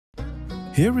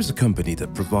Here is a company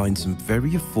that provides some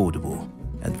very affordable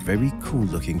and very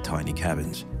cool-looking tiny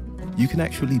cabins. You can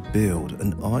actually build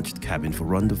an arched cabin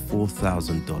for under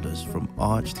 $4,000 from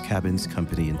Arched Cabins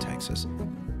Company in Texas.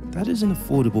 That is an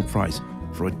affordable price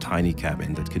for a tiny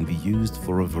cabin that can be used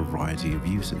for a variety of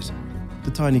uses.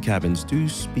 The tiny cabins do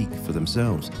speak for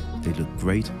themselves. They look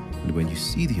great, and when you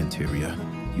see the interior,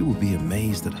 you will be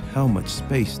amazed at how much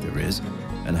space there is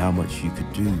and how much you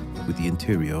could do with the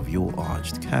interior of your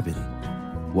arched cabin.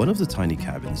 One of the tiny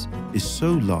cabins is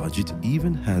so large it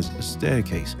even has a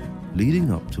staircase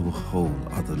leading up to a whole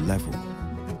other level.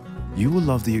 You will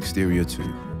love the exterior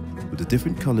too, with the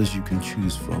different colors you can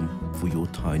choose from for your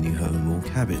tiny home or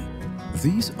cabin.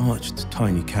 These arched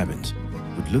tiny cabins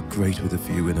would look great with a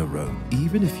view in a row,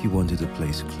 even if you wanted a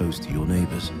place close to your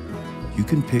neighbors. You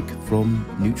can pick from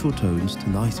neutral tones to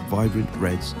nice vibrant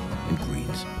reds and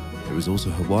greens. There is also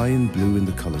Hawaiian blue in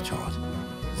the color chart.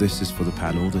 This is for the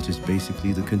panel that is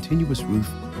basically the continuous roof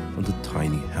on the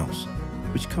tiny house,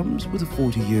 which comes with a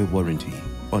 40-year warranty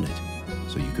on it,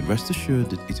 so you can rest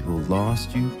assured that it will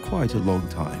last you quite a long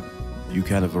time. You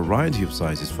can have a variety of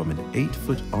sizes from an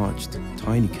 8-foot arched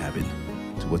tiny cabin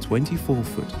to a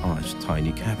 24-foot arched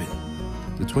tiny cabin.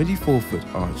 The 24-foot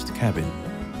arched cabin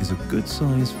is a good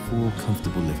size for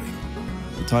comfortable living.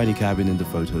 The tiny cabin in the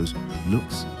photos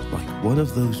looks like one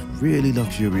of those really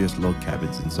luxurious log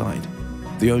cabins inside.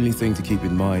 The only thing to keep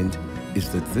in mind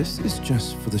is that this is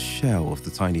just for the shell of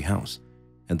the tiny house,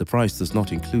 and the price does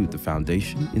not include the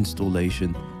foundation,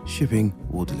 installation, shipping,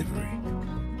 or delivery.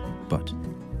 But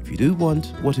if you do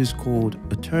want what is called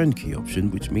a turnkey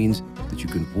option, which means that you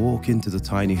can walk into the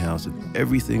tiny house and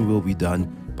everything will be done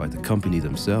by the company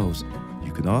themselves,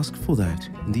 you can ask for that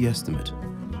in the estimate.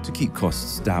 To keep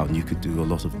costs down, you could do a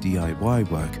lot of DIY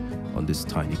work on this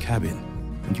tiny cabin,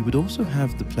 and you would also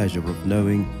have the pleasure of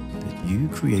knowing that you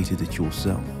created it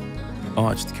yourself.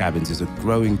 Arched Cabins is a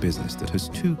growing business that has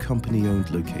 2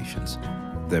 company-owned locations.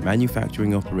 Their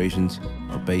manufacturing operations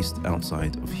are based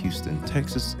outside of Houston,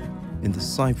 Texas, in the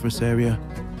Cypress area.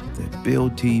 Their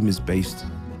build team is based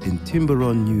in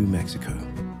Tiburon, New Mexico.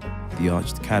 The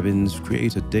Arched Cabins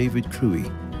creator David Cruey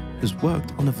has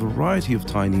worked on a variety of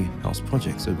tiny house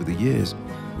projects over the years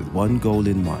with one goal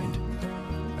in mind,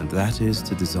 and that is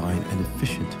to design an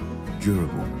efficient,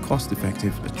 durable,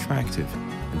 cost-effective, attractive,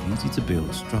 and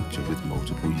easy-to-build structure with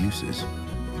multiple uses.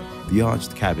 The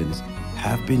Arched Cabins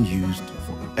have been used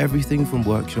for everything from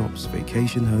workshops,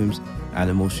 vacation homes,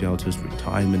 animal shelters,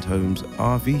 retirement homes,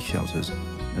 RV shelters,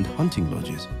 and hunting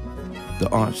lodges. The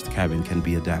Arched Cabin can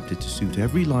be adapted to suit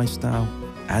every lifestyle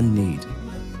and need.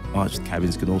 Arched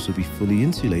Cabins can also be fully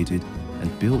insulated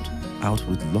and built out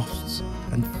with lofts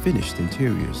and finished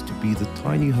interiors to be the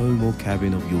tiny home or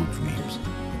cabin of your dreams.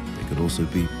 They can also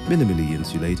be minimally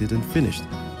insulated and finished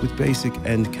with basic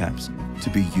end caps to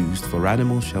be used for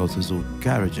animal shelters or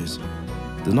garages.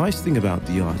 The nice thing about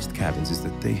the Arched Cabins is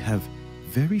that they have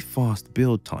very fast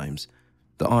build times.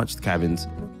 The Arched Cabins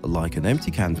are like an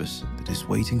empty canvas that is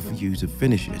waiting for you to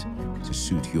finish it to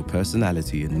suit your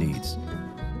personality and needs.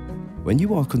 When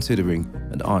you are considering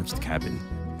an arched cabin,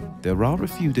 there are a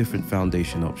few different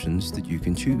foundation options that you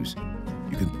can choose.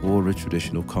 You can pour a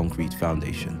traditional concrete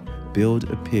foundation, build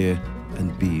a pier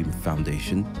and beam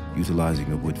foundation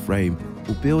utilizing a wood frame,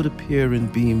 or build a pier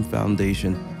and beam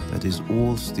foundation that is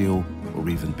all steel, or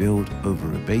even build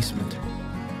over a basement.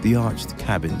 The Arched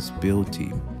Cabins build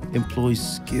team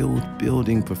employs skilled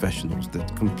building professionals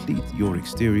that complete your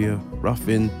exterior, rough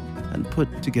in, and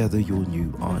put together your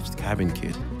new arched cabin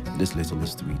kit in as little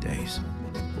as 3 days.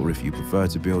 Or if you prefer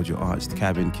to build your arched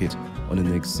cabin kit on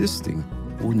an existing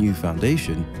or new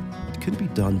foundation, it can be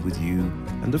done with you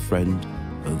and a friend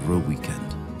over a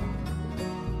weekend.